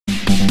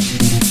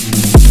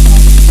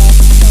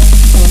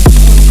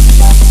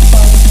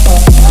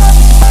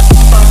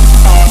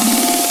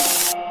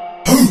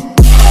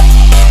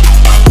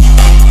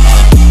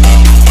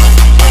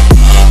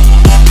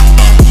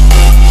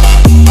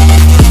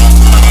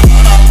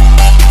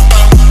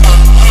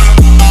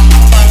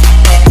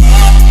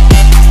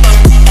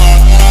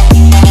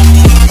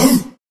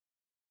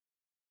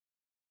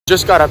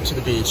Just got up to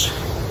the beach.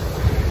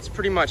 It's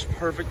pretty much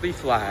perfectly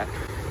flat.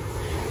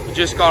 We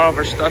just got all of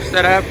our stuff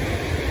set up.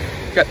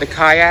 Got the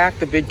kayak,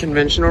 the big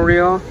conventional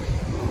reel.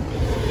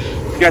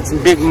 We got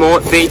some big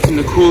mullet baits in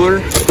the cooler.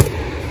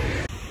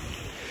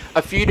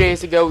 A few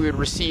days ago, we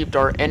received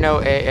our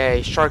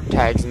NOAA shark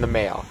tags in the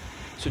mail.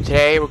 So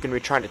today, we're going to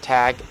be trying to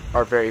tag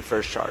our very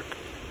first shark.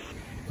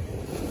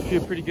 Should be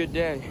a pretty good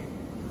day.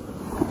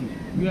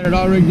 You got it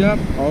all rigged up?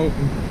 Oh.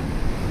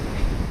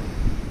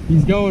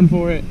 He's going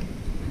for it.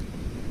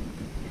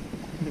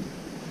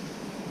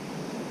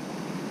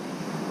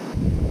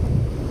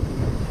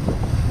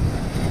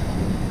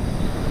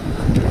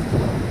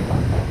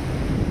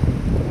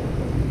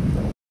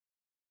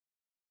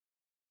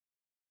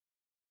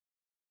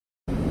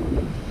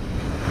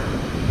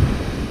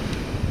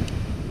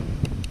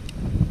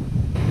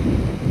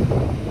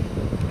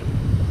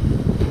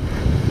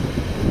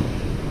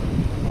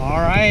 All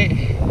right,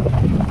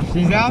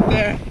 she's out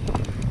there.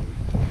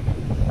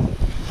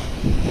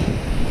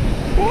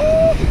 Woo!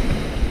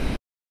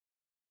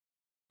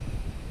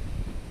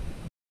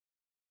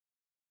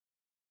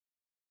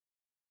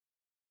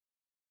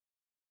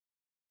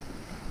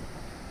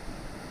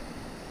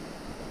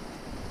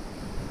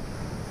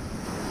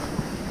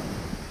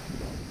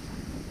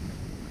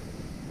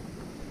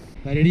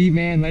 Let it eat,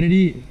 man, let it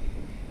eat.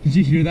 Did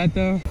you hear that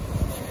though?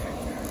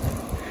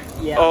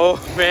 Yeah. Oh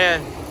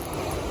man.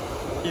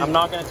 I'm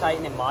not gonna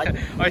tighten it much.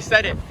 I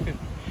said it.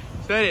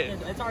 Said it.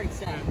 It's already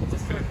set. It's a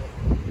circle.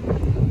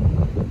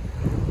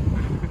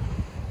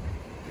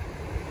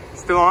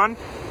 Still on?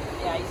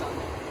 Yeah, he's on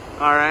there.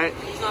 All right.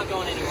 He's not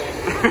going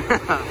anywhere.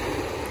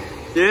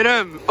 Get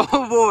him!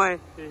 Oh boy.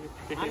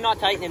 I'm not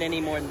tightening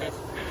any more than this.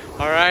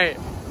 All right.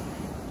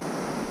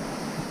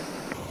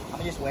 I'm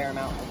gonna just wear him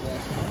out like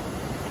this.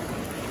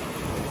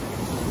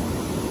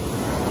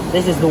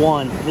 This is the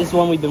one. This is the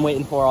one we've been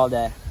waiting for all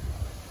day.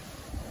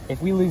 If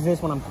we lose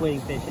this one, I'm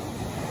quitting fishing.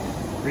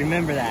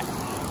 Remember that.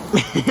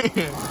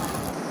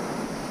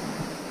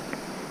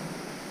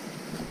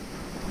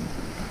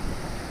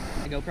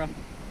 A GoPro,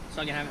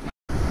 so I can have it.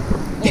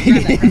 Oh,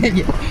 grab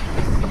that.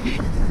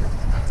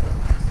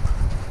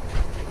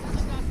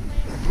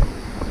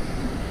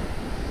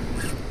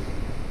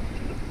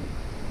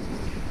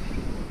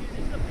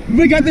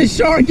 We got the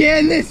shark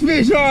and this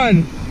fish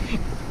on.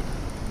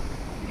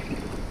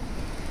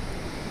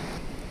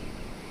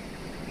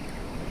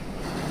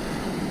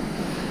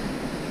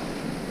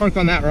 Work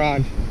on that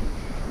rod.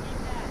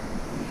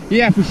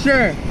 Yeah, for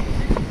sure.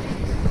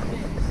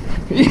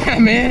 Yeah,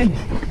 man.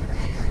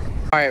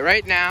 All right,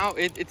 right now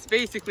it's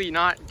basically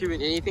not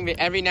doing anything, but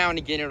every now and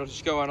again it'll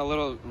just go on a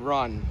little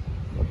run.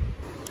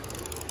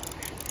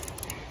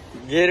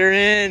 Get her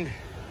in.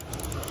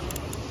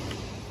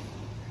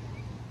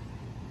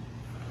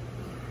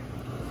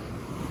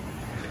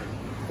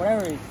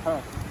 Whatever is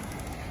her.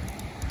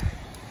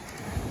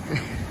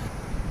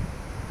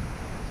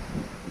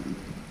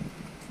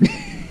 You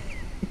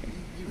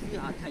feel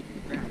how tight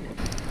you grab it.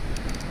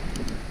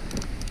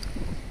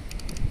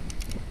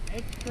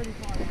 It's pretty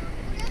far down.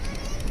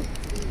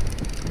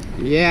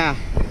 Yeah.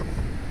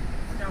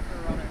 Watch out for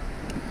a rudder.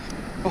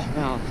 Oh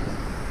no.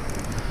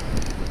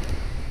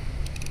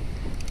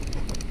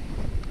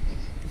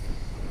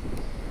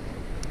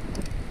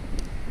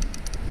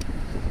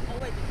 Oh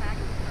wait, the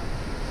package is coming.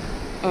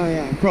 Oh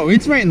yeah. Bro,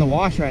 it's right in the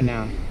wash right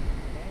now.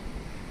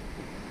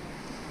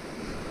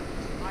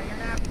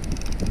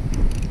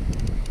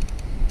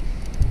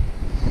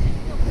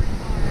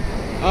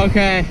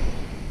 Okay.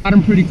 Got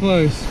him pretty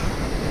close.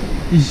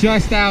 He's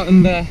just out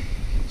in the,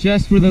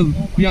 just for the,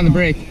 beyond the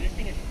break. This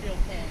thing is still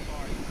pulling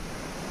hard.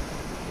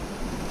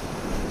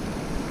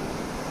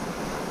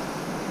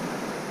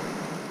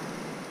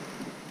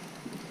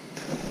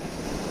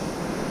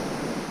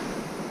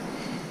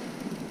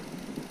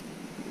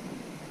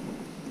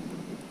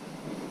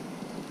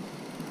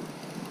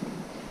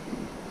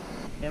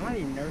 Yeah, it might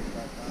be nerve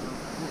stuff.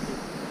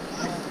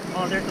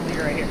 Oh, there's the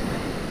leader right here.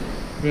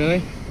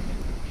 Really?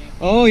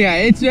 Oh yeah,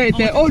 it's right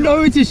there. Oh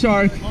no, it's a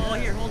shark. Oh,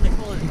 here, hold it.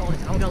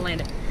 I'm gonna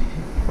land it.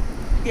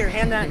 Here,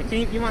 hand that.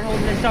 You mind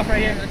holding this stuff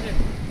right here?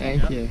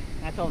 Thank you.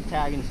 That's all the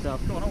tag and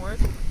stuff. Come on, don't worry.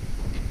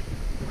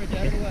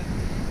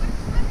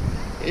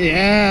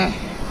 Yeah.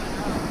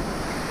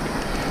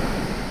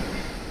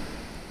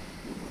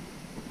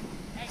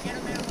 Hey, get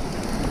him there.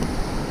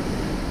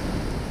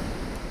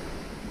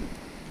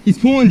 He's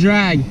pulling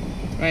drag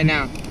right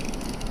now.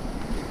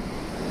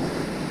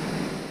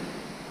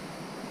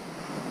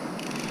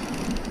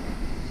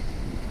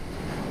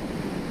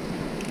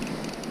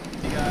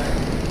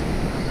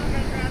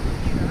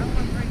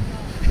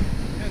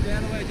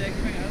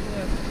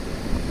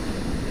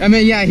 I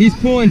mean, yeah, he's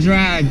pulling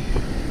drag.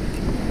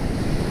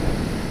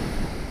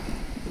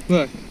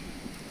 Look.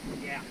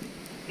 Yeah,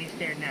 he's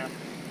scared now.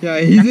 Yeah,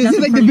 this is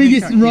like the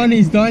biggest run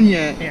he's done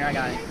yet. Here, I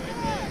got it.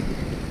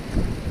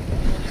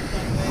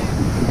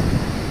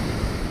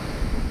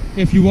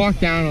 If you walk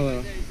down a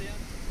little.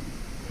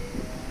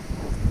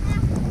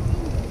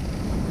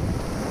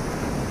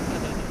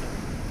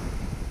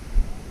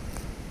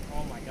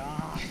 Oh my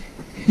god.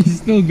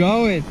 He's still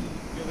going.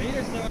 Your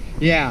leader's still...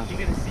 Yeah. You're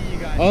gonna see you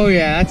guys. Oh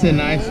yeah, that's a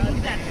nice. Look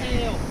at that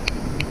tail.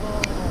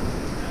 Oh.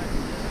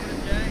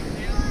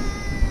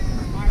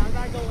 Alright, I'm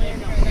gonna go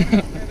land on.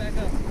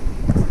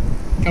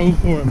 Go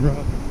for it, bro.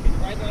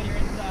 Right on your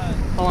inside.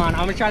 Hold on,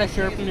 I'm gonna try to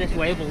sharpen this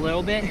wave a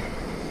little bit.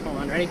 Hold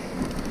on, ready?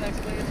 Next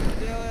way to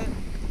do it.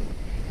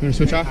 You wanna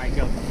switch off? Alright,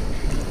 go.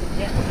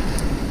 Yeah.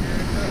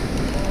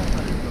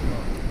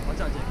 Watch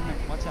out, Jake. Come here.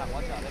 Watch out,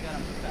 watch out. They got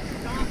him fast.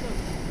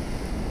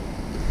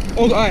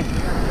 Oh, alright.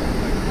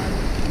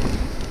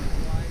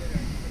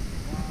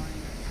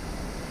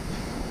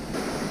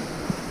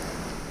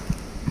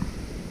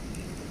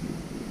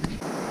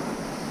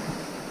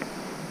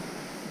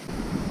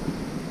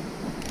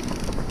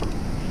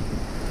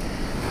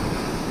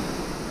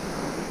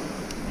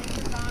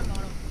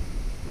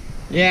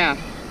 Yeah.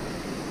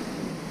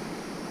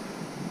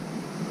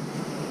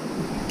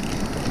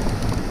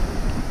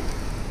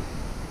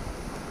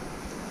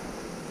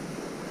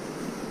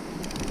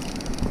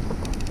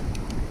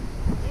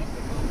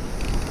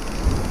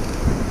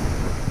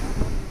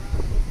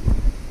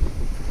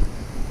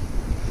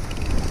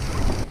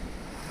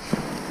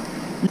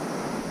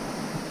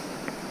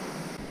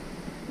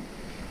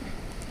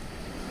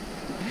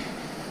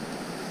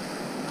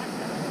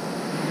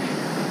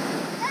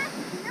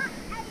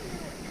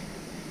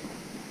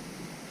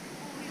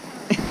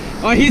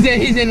 Oh, he's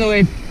in the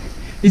wave.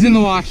 He's in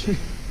the wash.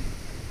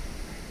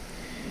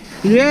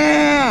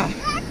 Yeah.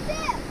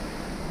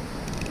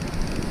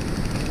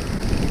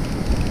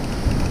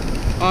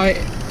 I.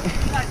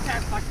 Got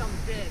attacked by something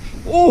big.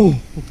 Oh.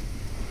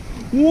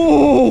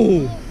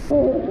 Whoa.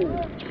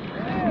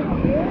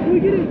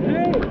 Look at his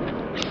head.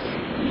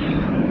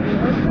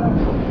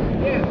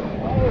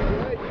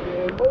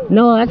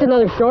 No, that's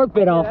another shark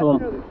bit off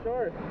of him. Another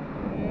shark.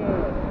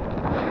 Yeah.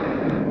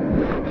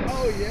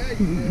 Oh yeah, you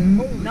did.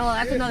 Holy No,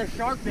 that's shit. another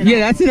shark bit Yeah,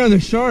 off that's another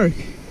shark.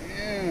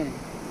 Yeah.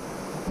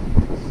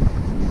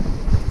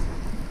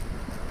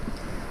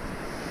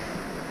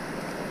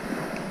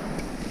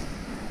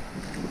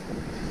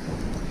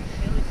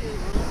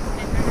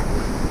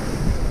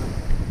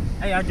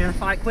 Hey,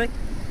 identify it quick.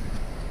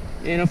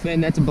 Anofin,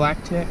 that's a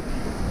black tip.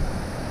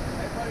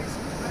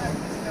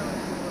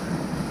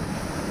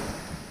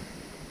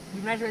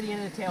 You measure the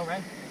end of the tail,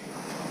 right?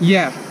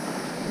 Yeah.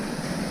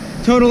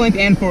 Total length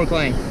and fork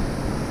length.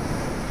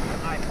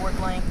 Alright, fork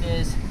length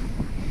is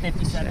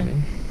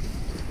 57.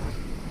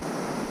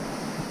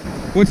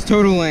 What's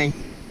total length?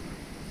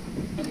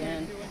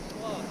 Again,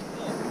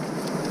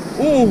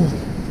 Oh.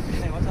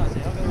 Hey, watch out,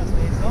 Jake. Don't go this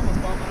way. It's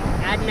almost bumping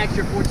off. add an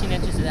extra 14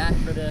 inches to that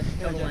for the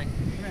total Jake. length.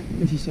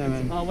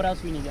 57. What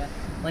else we need, guys?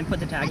 Let me put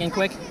the tag in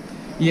quick.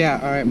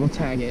 Yeah, alright, we'll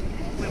tag it.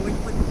 Wait, where'd you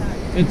put the tag?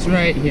 It's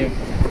right here.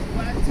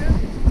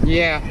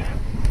 Yeah.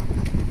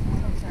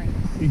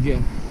 You're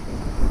good.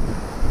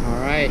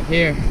 Alright,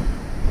 here.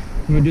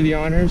 I'm gonna do the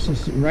honors.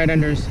 Just right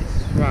under his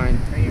spine.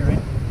 Right here, right?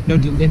 No,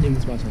 in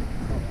this muscle.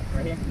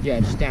 Right here? Yeah,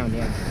 just down,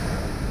 yeah.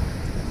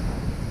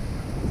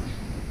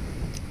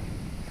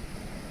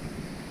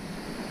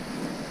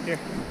 Here.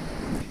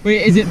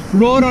 Wait, is it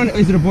roll it on?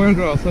 Is it a boy or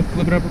girl? Flip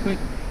it up real quick.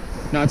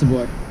 No, it's a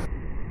boy.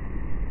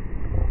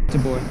 It's a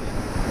boy.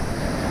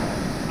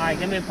 Alright,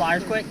 give me the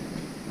pliers quick.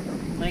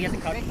 Let me get the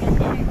cut.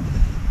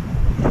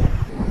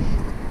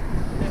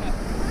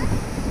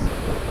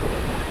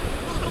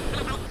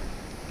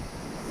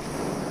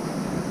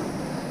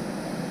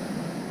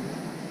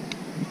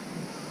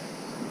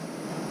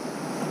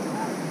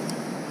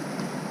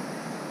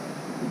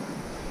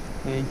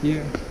 Thank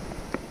you.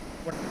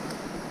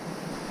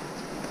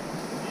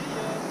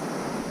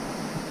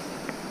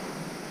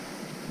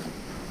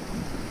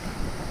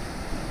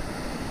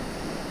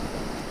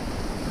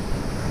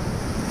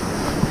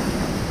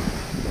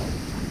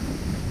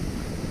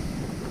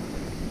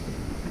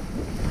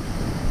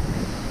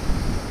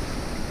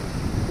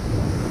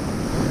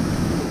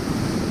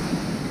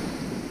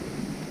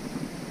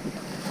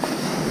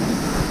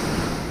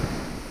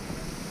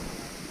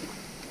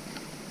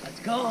 Let's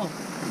go.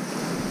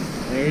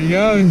 There he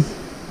goes.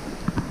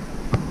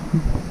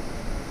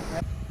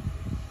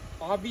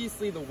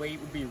 Obviously, the weight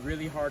would be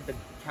really hard to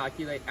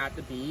calculate at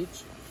the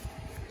beach.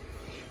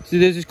 So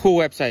there's this cool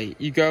website.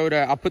 You go to,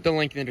 I'll put the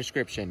link in the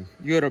description.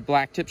 You go to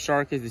black tip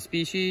shark as the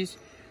species,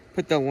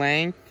 put the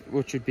length,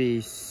 which would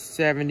be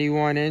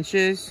 71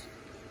 inches,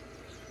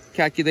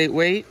 calculate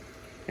weight,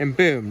 and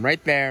boom,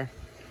 right there,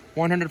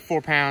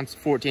 104 pounds,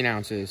 14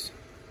 ounces.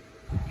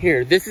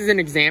 Here, this is an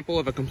example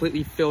of a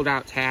completely filled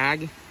out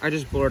tag. I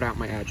just blurred out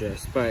my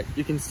address, but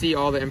you can see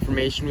all the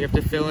information we have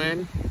to fill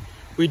in.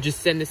 We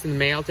just send this in the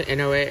mail to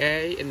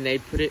NOAA and they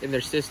put it in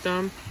their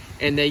system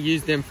and they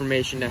use the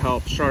information to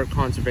help shark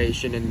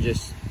conservation and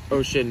just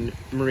ocean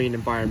marine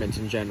environments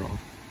in general.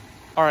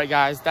 All right,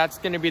 guys, that's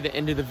gonna be the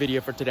end of the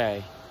video for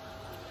today.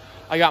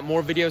 I got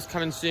more videos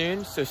coming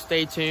soon, so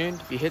stay tuned.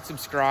 If you hit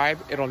subscribe,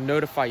 it'll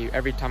notify you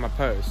every time I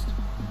post.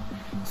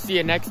 See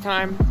you next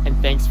time,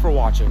 and thanks for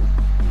watching.